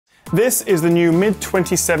This is the new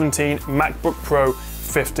mid-2017 MacBook Pro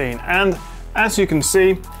 15, and as you can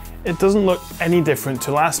see, it doesn't look any different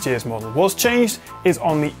to last year's model. What's changed is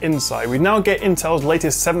on the inside. We now get Intel's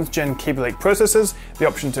latest 7th gen Kaby Lake processors, the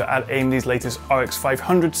option to add AMD's latest RX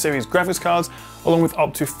 500 series graphics cards, along with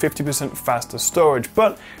up to 50% faster storage.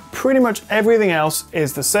 But pretty much everything else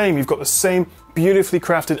is the same. You've got the same beautifully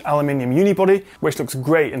crafted aluminium unibody, which looks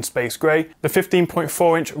great in space grey, the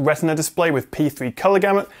 15.4-inch Retina display with P3 color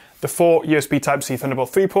gamut, the 4 USB Type-C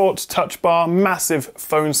Thunderbolt 3 ports, touch bar, massive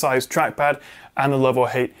phone-sized trackpad, and the love or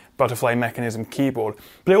hate butterfly mechanism keyboard.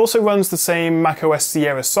 But it also runs the same macOS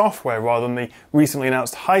Sierra software rather than the recently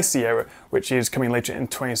announced High Sierra, which is coming later in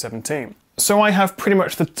 2017. So I have pretty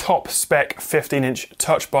much the top spec 15-inch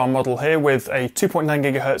touch bar model here with a 2.9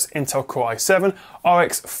 GHz Intel Core i7,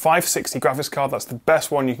 RX 560 graphics card, that's the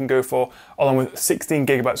best one you can go for, along with 16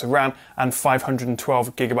 GB of RAM and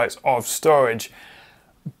 512 GB of storage.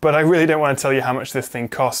 But I really don't want to tell you how much this thing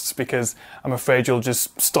costs because I'm afraid you'll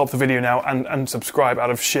just stop the video now and unsubscribe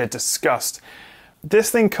out of sheer disgust.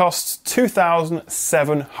 This thing costs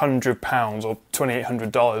 £2,700 or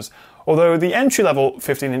 $2,800, although the entry-level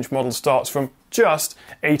 15-inch model starts from just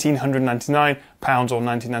 £1,899 or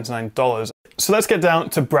 $1,999. So let's get down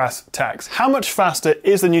to brass tacks. How much faster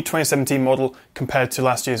is the new 2017 model compared to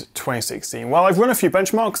last year's 2016? Well, I've run a few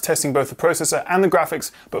benchmarks testing both the processor and the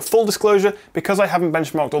graphics, but full disclosure, because I haven't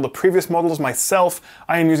benchmarked all the previous models myself,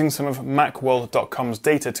 I am using some of Macworld.com's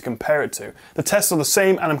data to compare it to. The tests are the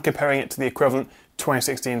same and I'm comparing it to the equivalent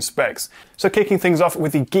 2016 specs. So kicking things off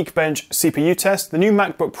with the Geekbench CPU test, the new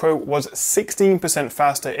MacBook Pro was 16%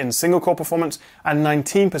 faster in single-core performance and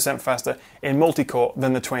 19% faster in multi-core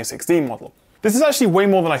than the 2016 model. This is actually way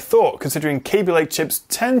more than I thought, considering Kaby Lake chips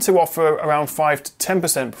tend to offer around 5 to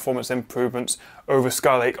 10% performance improvements over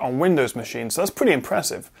Skylake on Windows machines, so that's pretty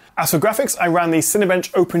impressive. As for graphics, I ran the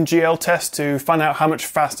Cinebench OpenGL test to find out how much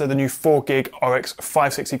faster the new 4GB RX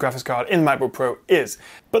 560 graphics card in the MacBook Pro is.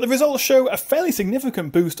 But the results show a fairly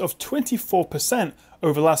significant boost of 24%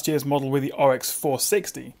 over last year's model with the RX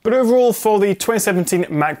 460. But overall, for the 2017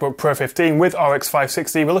 MacBook Pro 15 with RX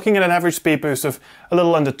 560, we're looking at an average speed boost of a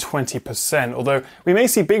little under 20%, although we may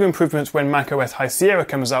see bigger improvements when macOS High Sierra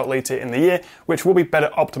comes out later in the year, which will be better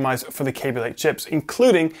optimized for the Kaby Lake chips,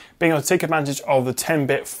 including being able to take advantage of the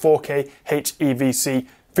 10-bit 4K HEVC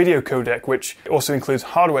video codec, which also includes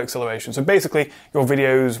hardware acceleration. So basically, your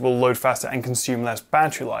videos will load faster and consume less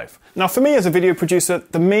battery life. Now, for me as a video producer,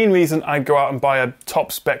 the main reason I'd go out and buy a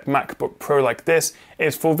top-spec MacBook Pro like this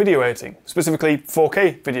is for video editing, specifically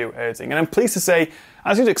 4K video editing. And I'm pleased to say,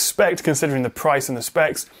 as you'd expect considering the price and the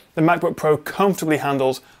specs, the MacBook Pro comfortably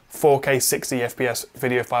handles 4K 60 FPS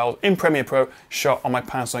video files in Premiere Pro shot on my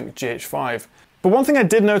Panasonic GH5. But one thing I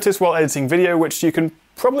did notice while editing video, which you can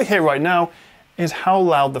probably hear right now, is how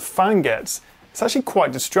loud the fan gets. It's actually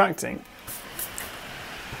quite distracting.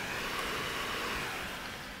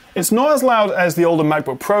 It's not as loud as the older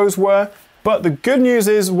MacBook Pros were, but the good news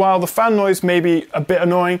is while the fan noise may be a bit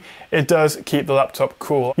annoying, it does keep the laptop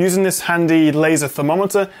cool. Using this handy laser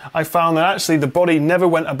thermometer, I found that actually the body never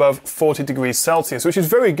went above 40 degrees Celsius, which is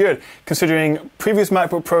very good considering previous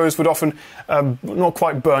MacBook Pros would often not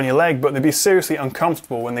quite burn your leg, but they'd be seriously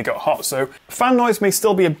uncomfortable when they got hot. So fan noise may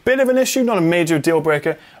still be a bit of an issue, not a major deal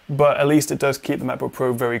breaker, but at least it does keep the MacBook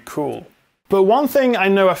Pro very cool. But one thing I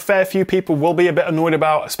know a fair few people will be a bit annoyed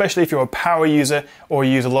about, especially if you're a power user or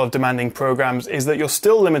use a lot of demanding programs, is that you're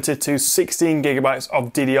still limited to 16 GB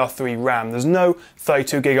of DDR3 RAM. There's no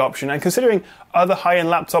 32 GB option, and considering other high-end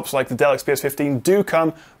laptops like the Dell XPS 15 do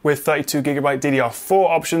come with 32 GB DDR4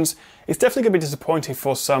 options, it's definitely going to be disappointing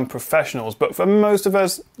for some professionals, but for most of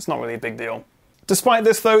us, it's not really a big deal. Despite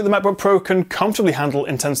this though, the MacBook Pro can comfortably handle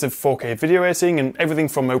intensive 4K video editing, and everything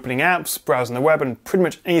from opening apps, browsing the web, and pretty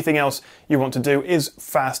much anything else you want to do is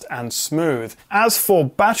fast and smooth. As for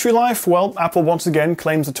battery life, well, Apple once again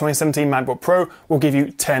claims the 2017 MacBook Pro will give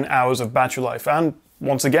you 10 hours of battery life, and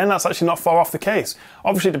once again, that's actually not far off the case.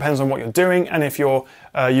 Obviously, it depends on what you're doing, and if you're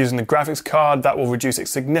using the graphics card, that will reduce it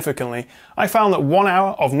significantly. I found that 1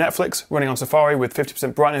 hour of Netflix running on Safari with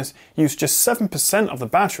 50% brightness used just 7% of the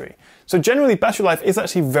battery. So generally, battery life is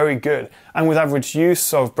actually very good, and with average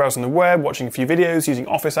use of browsing the web, watching a few videos, using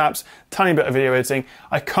Office apps, tiny bit of video editing,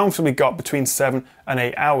 I comfortably got between 7 and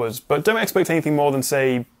 8 hours. But don't expect anything more than,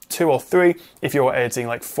 say, 2 or 3 if you're editing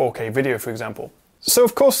like 4K video, for example. So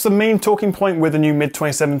of course the main talking point with the new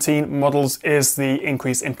mid-2017 models is the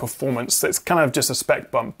increase in performance. It's kind of just a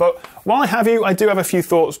spec bump. But while I have you, I do have a few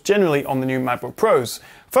thoughts generally on the new MacBook Pros.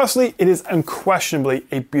 Firstly, it is unquestionably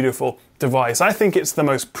a beautiful device. I think it's the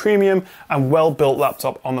most premium and well-built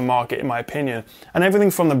laptop on the market in my opinion. And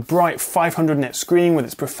everything from the bright 500 nit screen with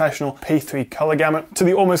its professional P3 color gamut to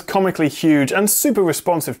the almost comically huge and super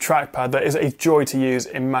responsive trackpad that is a joy to use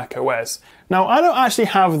in macOS. Now, I don't actually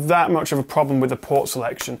have that much of a problem with the port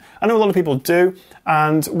selection. I know a lot of people do,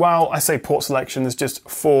 and while I say port selection, there's just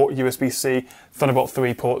 4 USB-C, Thunderbolt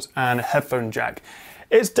 3 ports, and a headphone jack.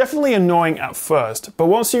 It's definitely annoying at first, but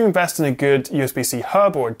once you invest in a good USB-C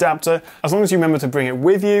hub or adapter, as long as you remember to bring it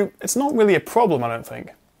with you, it's not really a problem, I don't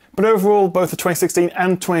think. But overall, both the 2016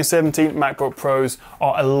 and 2017 MacBook Pros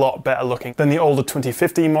are a lot better looking than the older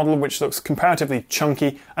 2015 model, which looks comparatively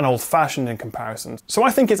chunky and old-fashioned in comparison. So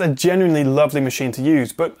I think it's a genuinely lovely machine to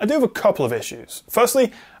use, but I do have a couple of issues.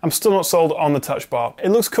 Firstly, I'm still not sold on the touch bar. It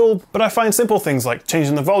looks cool, but I find simple things like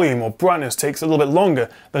changing the volume or brightness takes a little bit longer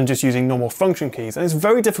than just using normal function keys, and it's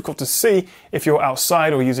very difficult to see if you're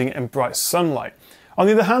outside or using it in bright sunlight. On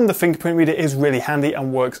the other hand, the fingerprint reader is really handy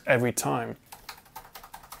and works every time.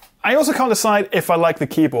 I also can't decide if I like the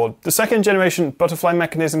keyboard. The second generation butterfly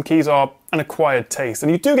mechanism keys are an acquired taste,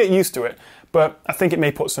 and you do get used to it, but I think it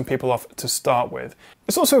may put some people off to start with.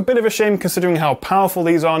 It's also a bit of a shame considering how powerful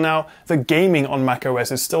these are now. The gaming on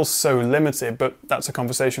macOS is still so limited, but that's a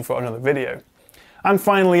conversation for another video. And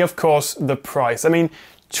finally, of course, the price. I mean,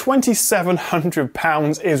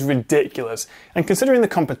 £2,700 is ridiculous. And considering the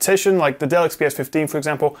competition, like the Dell XPS 15, for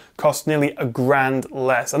example, costs nearly $1,000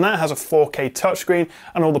 less. And that has a 4K touchscreen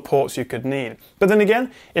and all the ports you could need. But then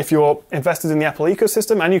again, if you're invested in the Apple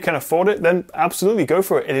ecosystem and you can afford it, then absolutely go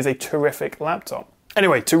for it. It is a terrific laptop.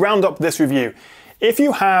 Anyway, to round up this review, if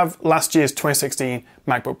you have last year's 2016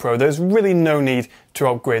 MacBook Pro, there's really no need to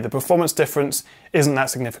upgrade. The performance difference isn't that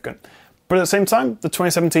significant. But at the same time, the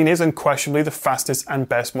 2017 is unquestionably the fastest and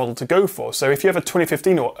best model to go for. So if you have a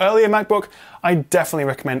 2015 or earlier MacBook, I definitely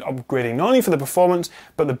recommend upgrading, not only for the performance,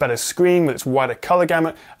 but the better screen with its wider color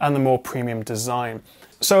gamut and the more premium design.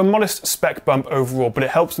 So a modest spec bump overall, but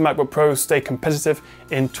it helps the MacBook Pro stay competitive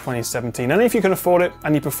in 2017. And if you can afford it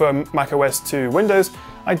and you prefer macOS to Windows,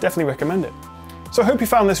 I definitely recommend it. So I hope you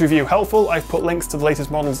found this review helpful. I've put links to the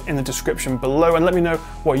latest models in the description below, and let me know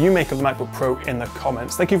what you make of the MacBook Pro in the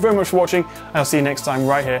comments. Thank you very much for watching, and I'll see you next time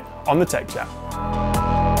right here on the Tech Chat.